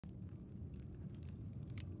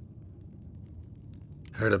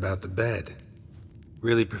Heard about the bed.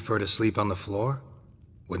 Really prefer to sleep on the floor?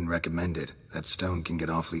 Wouldn't recommend it. That stone can get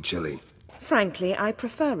awfully chilly. Frankly, I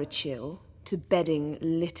prefer a chill to bedding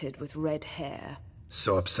littered with red hair.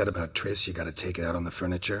 So upset about Triss, you gotta take it out on the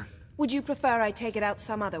furniture? Would you prefer I take it out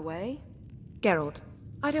some other way? Geralt,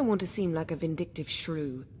 I don't want to seem like a vindictive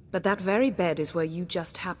shrew, but that very bed is where you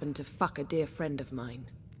just happened to fuck a dear friend of mine.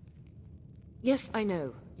 Yes, I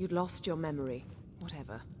know, you'd lost your memory.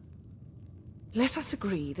 Whatever. Let us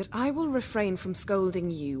agree that I will refrain from scolding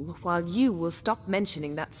you, while you will stop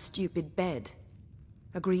mentioning that stupid bed.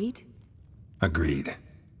 Agreed? Agreed.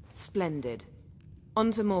 Splendid.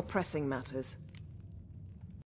 On to more pressing matters.